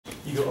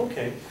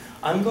Okay,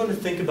 I'm going to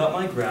think about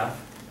my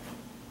graph,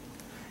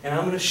 and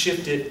I'm going to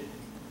shift it,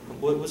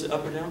 what was it,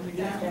 up or down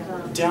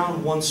again?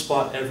 Down one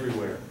spot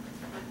everywhere.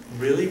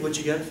 Really, what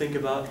you got to think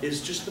about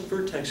is just the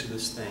vertex of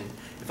this thing.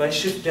 If I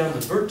shift down the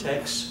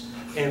vertex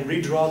and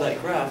redraw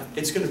that graph,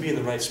 it's going to be in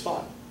the right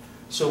spot.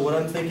 So what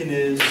I'm thinking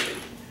is,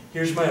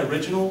 here's my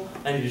original,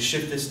 I need to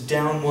shift this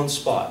down one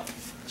spot.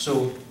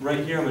 So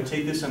right here, I'm going to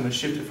take this, I'm going to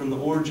shift it from the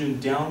origin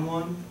down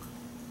one.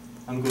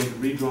 I'm going to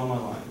redraw my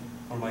line,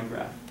 or my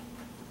graph.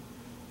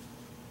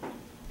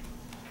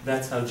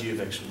 That's how g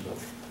of x would look.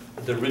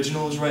 The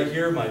original is right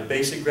here, my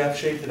basic graph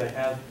shape that I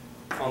have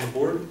on the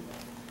board.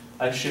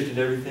 I've shifted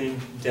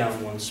everything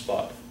down one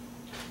spot.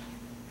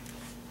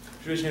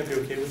 Should you be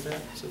okay with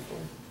that so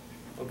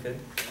far? Okay.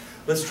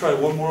 Let's try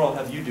one more. I'll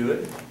have you do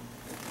it.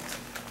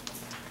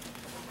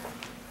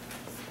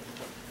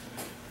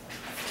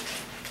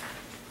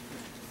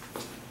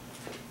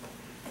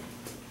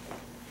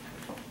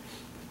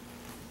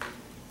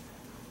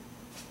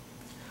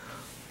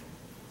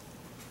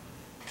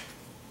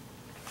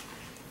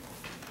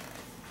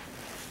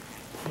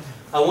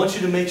 I want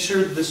you to make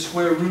sure that the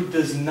square root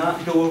does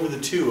not go over the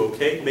 2,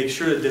 okay? Make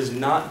sure it does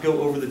not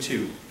go over the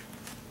 2.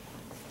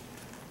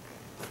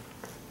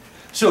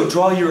 So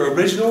draw your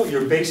original,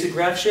 your basic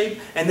graph shape,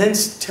 and then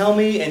tell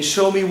me and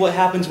show me what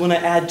happens when I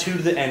add 2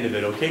 to the end of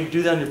it, okay?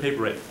 Do that on your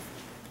paper right.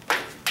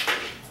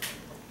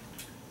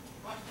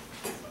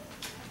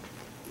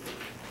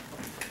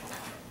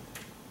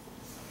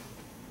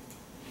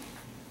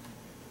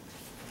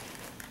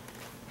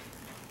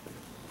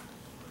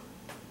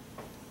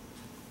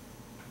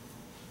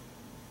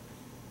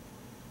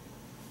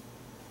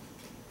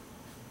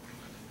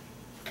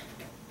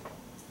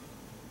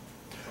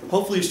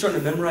 Hopefully you're starting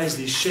to memorize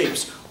these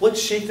shapes. What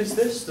shape is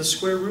this? The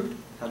square root?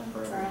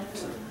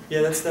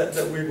 Yeah, that's that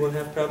weird one,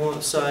 half parabola on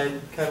the side.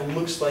 Kind of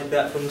looks like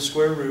that from the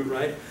square root,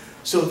 right?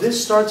 So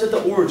this starts at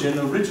the origin,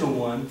 the original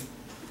one,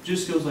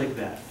 just goes like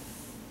that.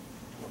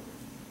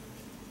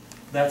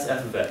 That's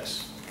f of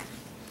x.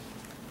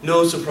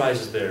 No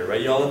surprises there,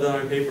 right? You all have that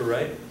on your paper,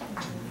 right?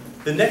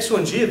 The next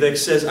one, g of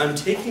x, says I'm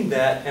taking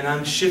that and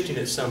I'm shifting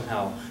it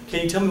somehow.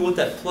 Can you tell me what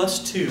that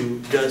plus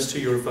 2 does to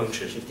your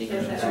function?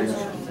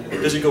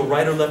 Does it go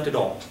right or left at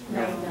all?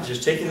 No.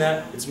 Just taking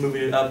that, it's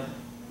moving it up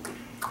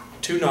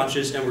 2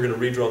 notches, and we're going to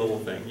redraw the whole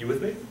thing. You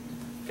with me?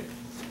 Okay.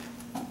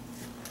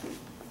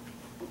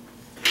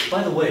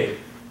 By the way,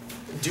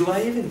 do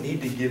I even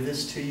need to give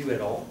this to you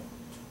at all?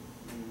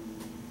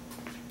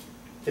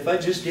 If I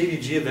just gave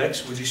you g of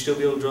x, would you still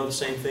be able to draw the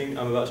same thing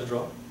I'm about to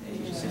draw?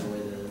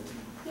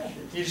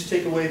 You just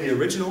take away the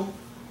original.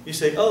 You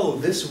say, oh,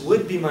 this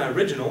would be my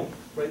original,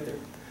 right there.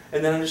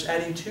 And then I'm just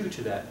adding 2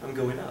 to that. I'm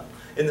going up.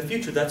 In the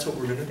future, that's what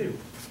we're going to do.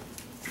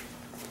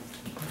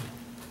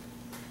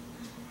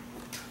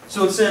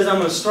 So it says I'm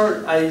going to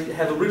start, I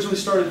have originally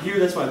started here,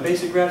 that's my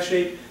basic graph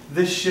shape.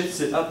 This shifts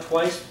it up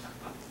twice,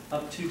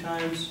 up 2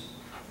 times.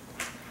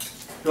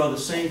 Draw the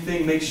same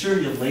thing. Make sure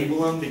you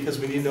label them because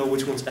we need to know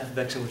which one's f of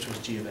x and which one's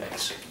g of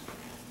x.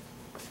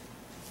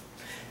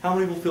 How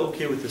many will feel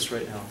okay with this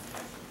right now?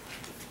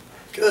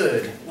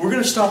 Good. We're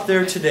going to stop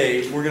there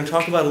today. We're going to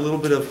talk about a little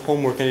bit of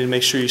homework. I need to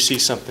make sure you see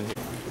something here.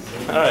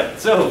 All right.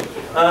 So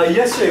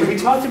yesterday we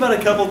talked about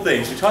a couple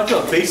things. We talked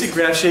about basic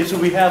graph shapes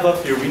that we have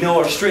up here. We know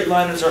our straight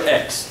line is our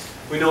x.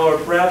 We know our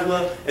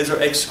parabola is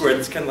our x squared.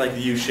 It's kind of like the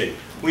U shape.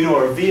 We know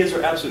our v is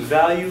our absolute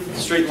value.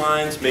 Straight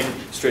lines make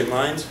straight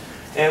lines.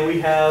 And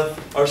we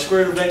have our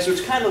square root of x,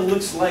 which kind of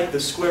looks like the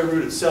square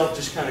root itself,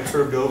 just kind of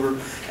curved over.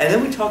 And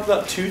then we talked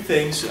about 2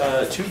 things, 2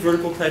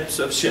 vertical types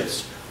of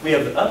shifts. We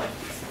have the up,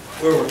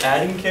 where we're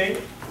adding k,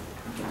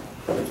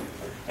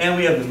 and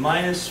we have the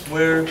minus,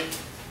 where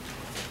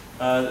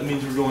that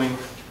means we're going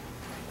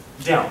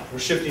down. We're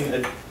shifting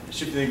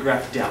the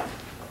graph down.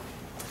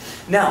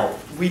 Now,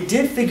 we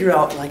did figure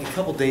out, like a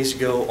couple days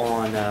ago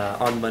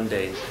on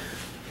Monday,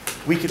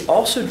 we could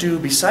also do,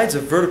 besides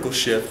a vertical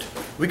shift,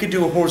 we could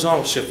do a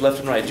horizontal shift left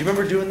and right. Do you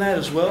remember doing that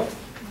as well?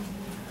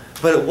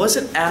 But it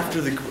wasn't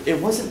after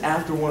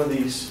one of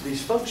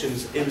these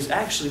functions. It was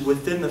actually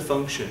within the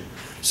function.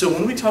 So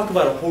when we talk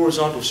about a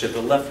horizontal shift, a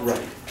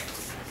left-right,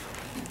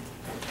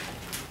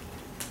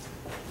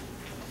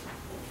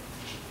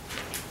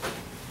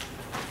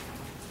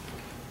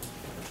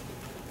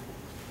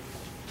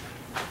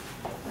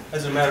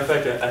 as a matter of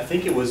fact, I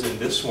think it was in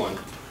this one,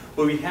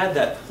 where we had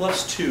that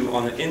plus 2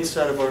 on the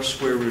inside of our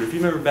square root. If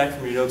you remember back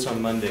from your notes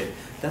on Monday,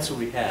 that's what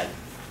we had.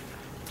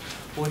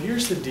 Well,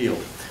 here's the deal.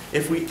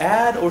 If we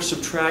add or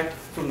subtract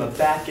from the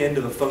back end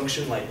of a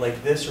function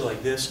like this or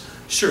like this,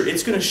 sure,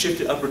 it's going to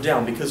shift it up or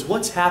down, because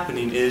what's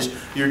happening is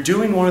you're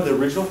doing one of the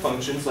original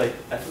functions, like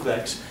f of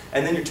x,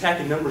 and then you're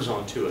tacking numbers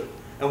onto it.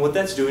 And what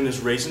that's doing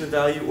is raising the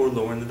value or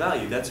lowering the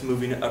value. That's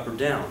moving it up or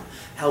down.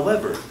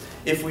 However,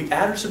 if we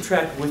add or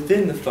subtract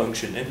within the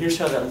function, and here's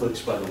how that looks,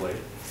 by the way.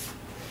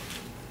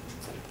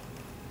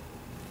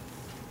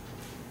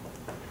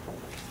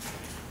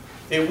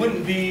 It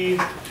wouldn't be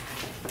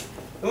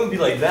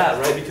like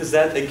that, right? Because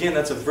that, again,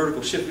 that's a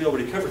vertical shift. We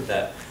already covered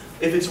that.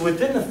 If it's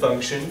within the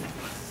function,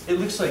 it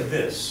looks like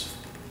this.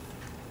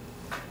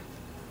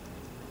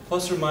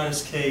 plus or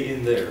minus k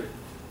in there.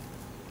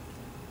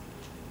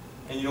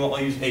 And you know what,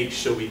 I'll use h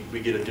so we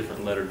get a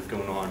different letter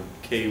going on.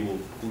 K, we'll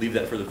leave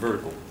that for the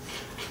vertical.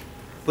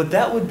 But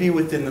that would be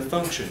within the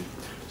function.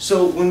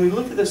 So when we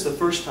looked at this the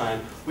first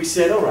time, we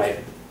said, all right,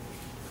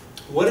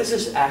 what is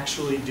this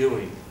actually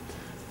doing?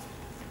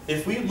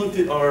 If we looked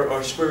at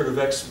our square root of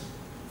x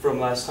from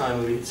last time,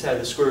 and we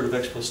had the square root of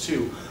x plus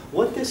 2,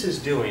 what this is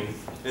doing,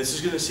 and this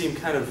is going to seem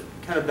kind of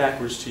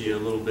backwards to you a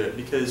little bit,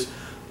 because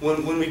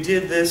when we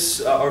did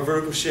this, our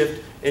vertical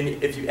shift, and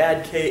if you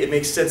add k, it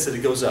makes sense that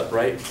it goes up,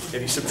 right?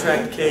 If you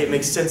subtract k, it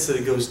makes sense that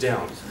it goes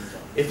down.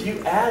 If you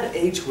add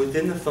h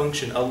within the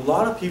function, a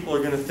lot of people are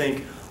going to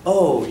think,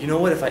 oh, you know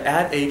what, if I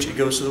add h, it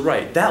goes to the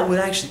right. That would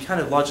actually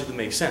kind of logically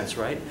make sense,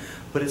 right?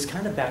 But it's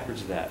kind of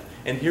backwards of that.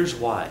 And here's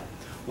why.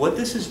 What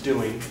this is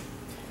doing,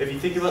 if you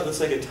think about this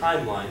like a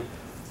timeline,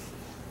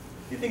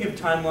 you think of a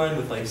timeline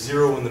with like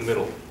 0 in the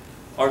middle.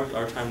 Our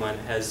timeline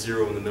has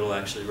 0 in the middle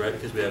actually, right?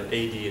 Because we have AD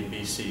and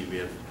BC. We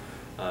have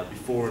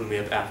before and we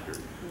have after.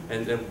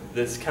 And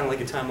that's kind of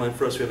like a timeline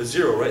for us. We have a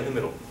 0 right in the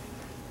middle.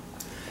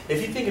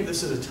 If you think of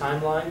this as a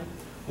timeline,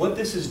 what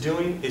this is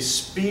doing is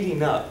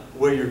speeding up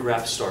where your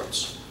graph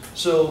starts.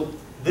 So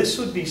this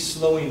would be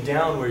slowing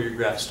down where your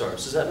graph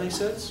starts. Does that make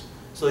sense?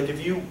 So like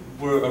if you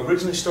were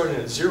originally starting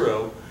at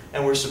 0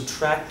 and we're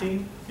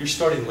subtracting, you're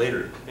starting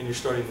later, and you're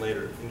starting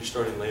later, and you're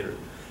starting later.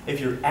 If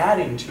you're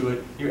adding to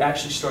it, you're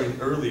actually starting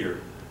earlier.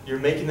 You're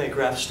making that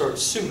graph start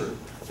sooner.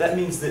 That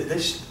means that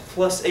this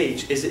plus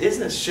h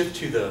isn't a shift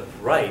to the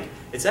right,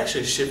 it's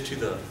actually a shift to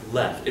the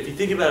left. If you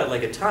think about it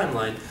like a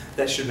timeline,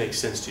 that should make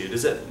sense to you.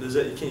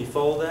 Can you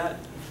follow that?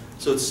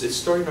 So it's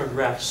starting our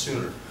graph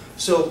sooner.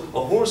 So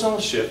a horizontal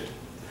shift,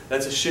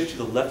 that's a shift to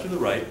the left or the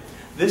right.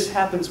 This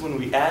happens when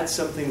we add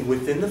something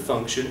within the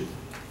function.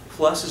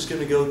 Plus is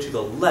going to go to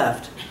the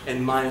left,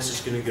 and minus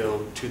is going to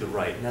go to the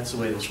right. And that's the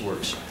way this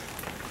works.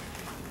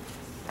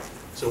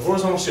 So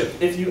horizontal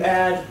shift. If you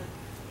add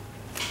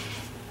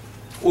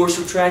or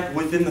subtract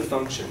within the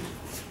function,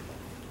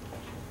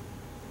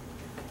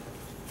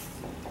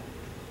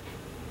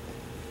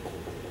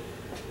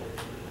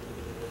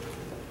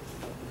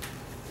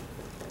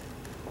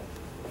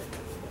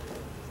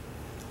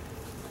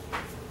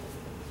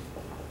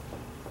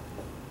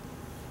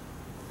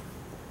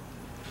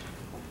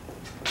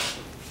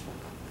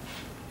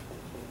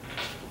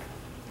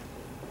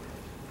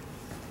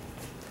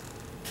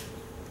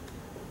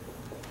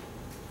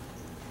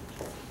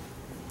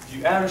 if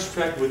you add or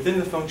subtract within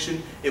the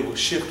function, it will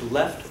shift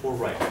left or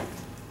right.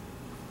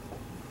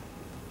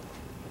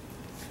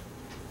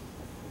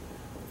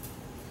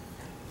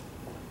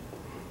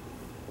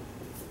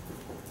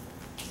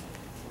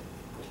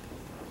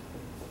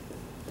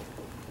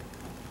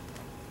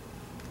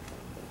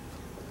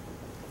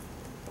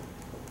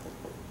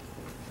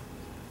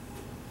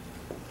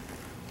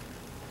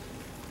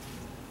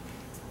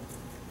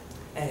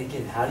 And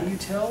again, how do you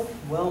tell?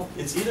 Well,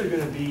 it's either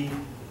going to be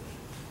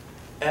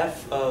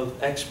f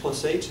of x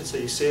plus h, and so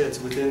you say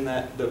that's within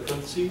the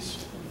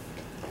parentheses,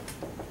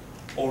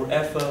 or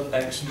f of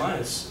x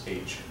minus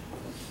h.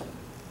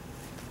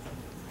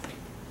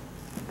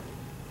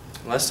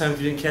 Last time, if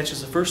you didn't catch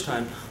this the first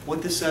time,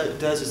 what this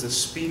does is it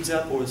speeds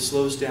up or it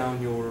slows down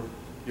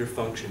your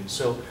function.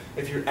 So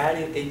if you're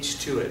adding h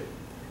to it,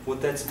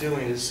 what that's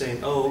doing is saying,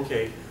 oh,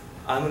 okay,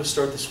 I'm going to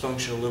start this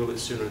function a little bit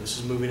sooner. This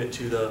is moving it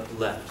to the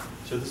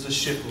left. So this is a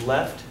shift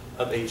left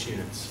of h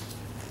units.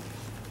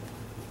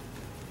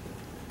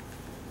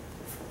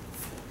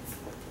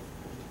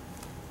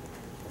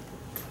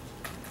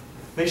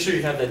 Make sure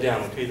you have that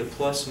down, okay? The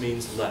plus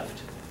means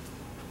left.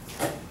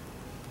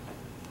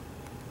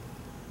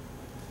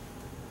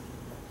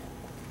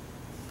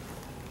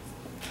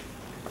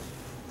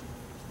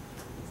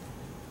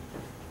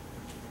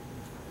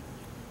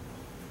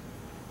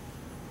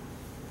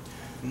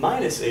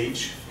 Minus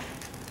h,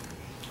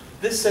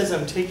 this says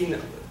I'm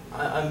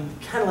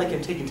kind of like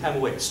I'm taking time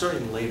away. It's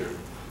starting later.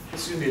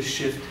 This is going to be a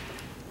shift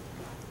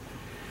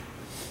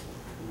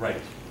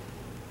right.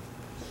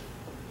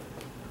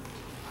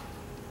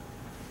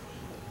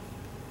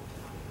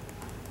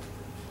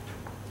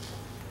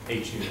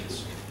 H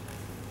units.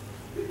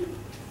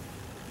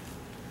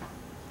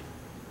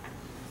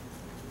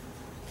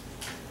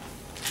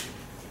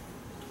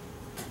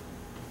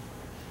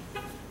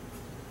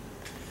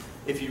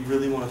 If you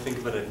really want to think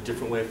about it a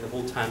different way, if the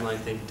whole timeline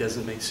thing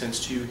doesn't make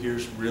sense to you,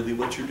 here's really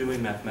what you're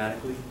doing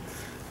mathematically.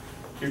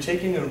 You're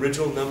taking an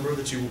original number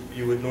that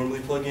you would normally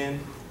plug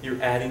in,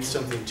 you're adding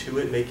something to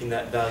it, making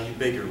that value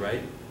bigger,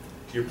 right?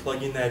 You're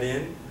plugging that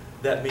in.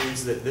 That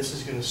means that this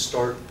is going to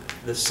start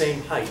the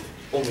same height,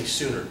 only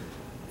sooner.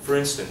 For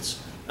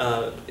instance,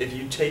 if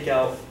you take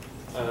out,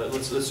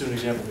 let's do an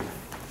example here.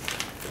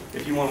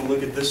 If you want to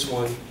look at this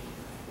one,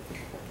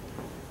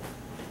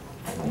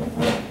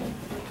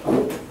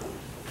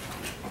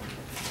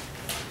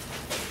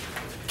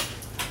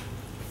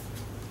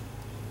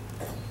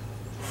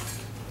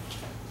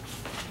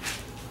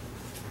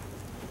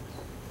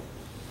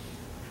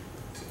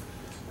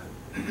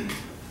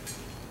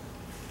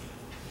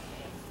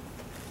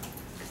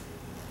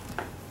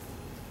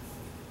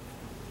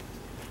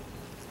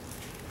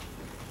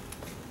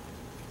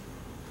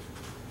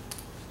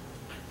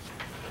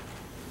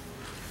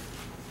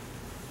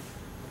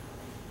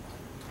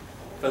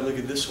 if I look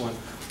at this one,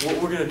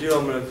 what we're going to do,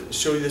 I'm going to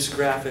show you this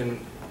graph, and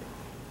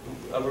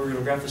we're going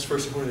to graph this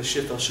first according to the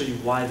shift. I'll show you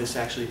why this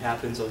actually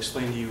happens. I'll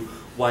explain to you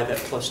why that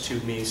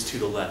 +2 means to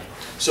the left.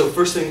 So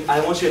first thing I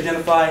want you to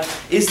identify,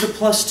 is the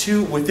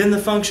 +2 within the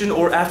function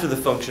or after the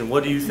function?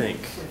 What do you think?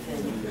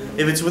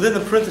 If it's within the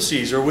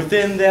parentheses or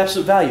within the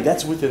absolute value,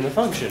 that's within the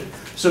function.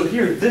 So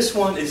here, this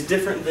one is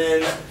different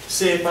than,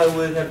 say, if I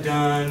would have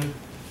done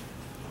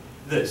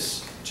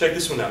this. Check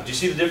this one out. Do you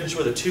see the difference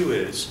where the 2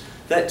 is?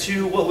 That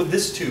 2, what would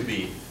this 2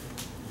 be?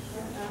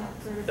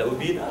 That would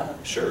be an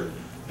up, sure.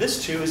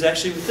 This 2 is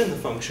actually within the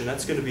function.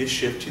 That's going to be a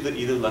shift to the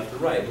either left or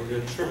right. We're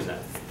going to determine that.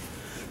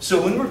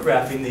 So when we're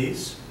graphing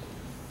these,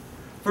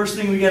 first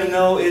thing we got to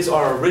know is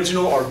our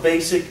original, our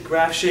basic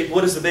graph shape.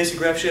 What is the basic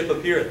graph shape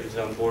up here? I think it's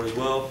on the board as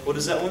well. What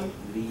is that one?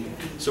 V.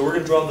 So we're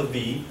going to draw the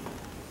V.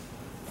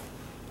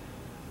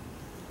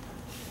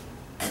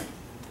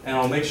 And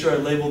I'll make sure I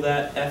label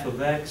that f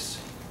of x.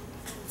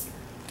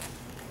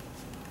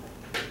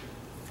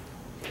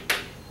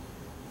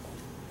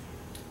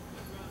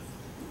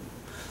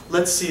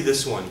 Let's see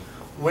this one.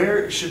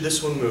 Where should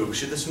this one move?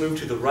 Should this move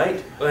to the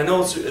right? Well, I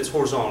know it's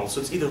horizontal,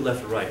 so it's either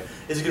left or right.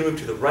 Is it going to move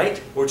to the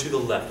right or to the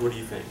left? What do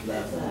you think?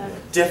 Left.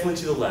 Definitely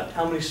to the left.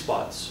 How many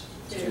spots?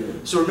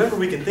 2. So remember,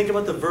 we can think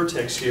about the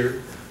vertex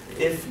here.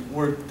 If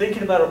we're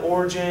thinking about our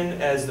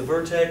origin as the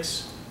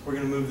vertex, we're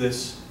going to move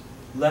this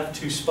left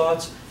 2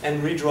 spots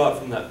and redraw it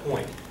from that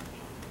point.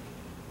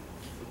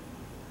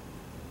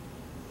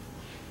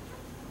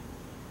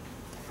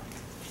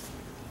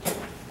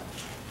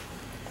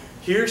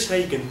 Here's how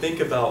you can think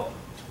about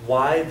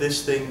why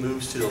this thing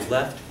moves to the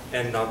left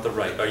and not the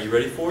right. Are you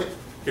ready for it?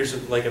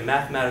 Here's like a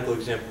mathematical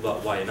example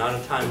about why, not a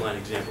timeline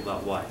example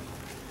about why.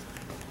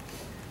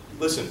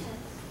 Listen,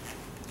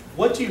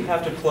 what do you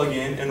have to plug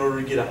in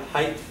order to get a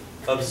height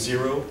of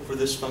 0 for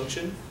this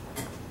function?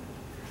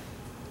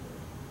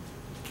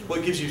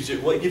 What gives you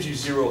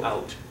 0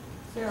 out?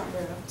 0.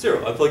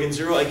 0. I plug in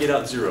 0, I get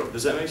out 0.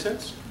 Does that make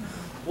sense?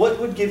 What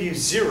would give you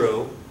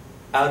 0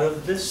 out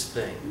of this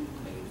thing?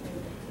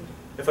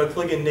 If I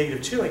plug in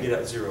 -2, I get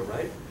out 0,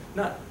 right?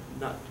 Not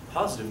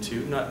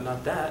 +2,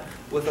 not that.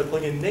 Well, if I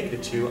plug in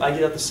 -2, I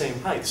get out the same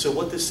height. So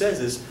what this says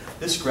is,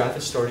 this graph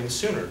is starting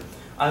sooner.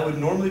 I would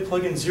normally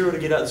plug in 0 to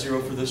get out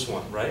 0 for this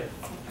one, right?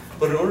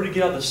 But in order to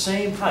get out the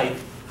same height,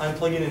 I'm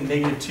plugging in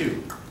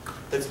 -2.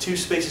 That's 2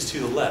 spaces to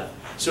the left.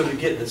 So to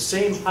get the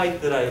same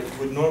height that I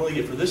would normally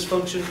get for this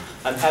function,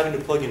 I'm having to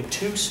plug in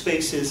 2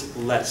 spaces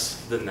less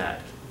than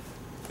that.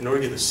 In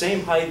order to get the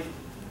same height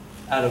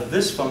out of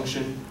this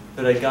function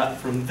that I got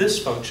from this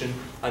function,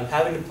 I'm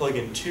having to plug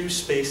in 2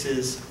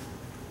 spaces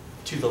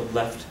to the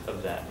left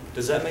of that.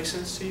 Does that make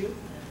sense to you?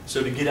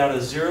 So to get out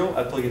of 0,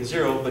 I plug in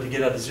 0, but to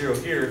get out of 0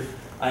 here,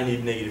 I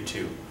need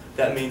 -2.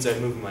 That means I'm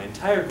moving my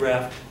entire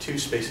graph 2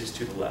 spaces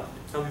to the left.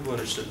 How many people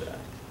understood that?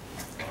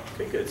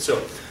 Okay, good.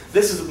 So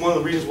this is one of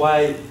the reasons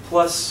why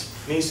plus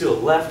means to the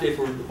left if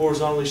we're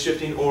horizontally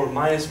shifting, or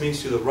minus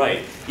means to the right.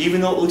 Even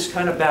though it looks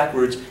kind of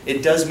backwards,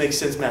 it does make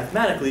sense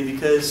mathematically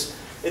because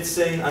it's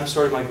saying I'm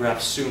starting my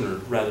graph sooner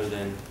rather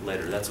than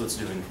later. That's what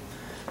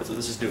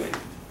this is doing.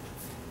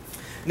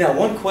 Now,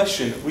 one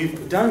question.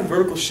 We've done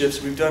vertical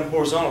shifts, we've done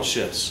horizontal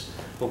shifts,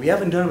 but we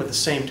haven't done them at the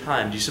same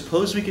time. Do you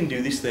suppose we can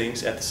do these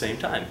things at the same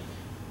time?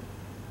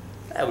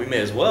 Yeah, we may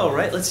as well,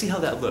 right? Let's see how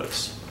that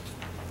looks.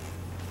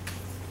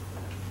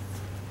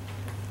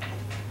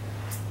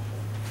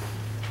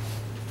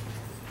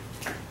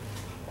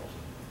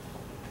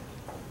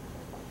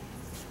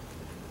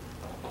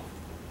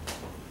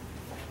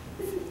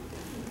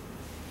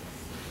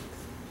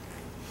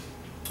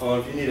 Oh,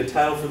 if you need a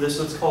title for this,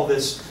 let's call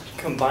this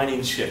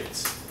combining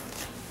shifts.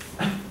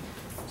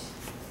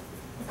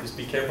 Just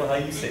be careful how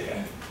you say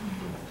that.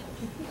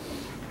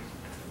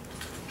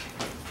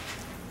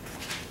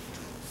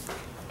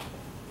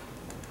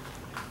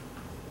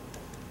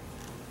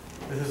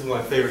 This is one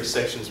of my favorite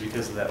sections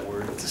because of that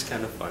word. It's just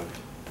kind of fun.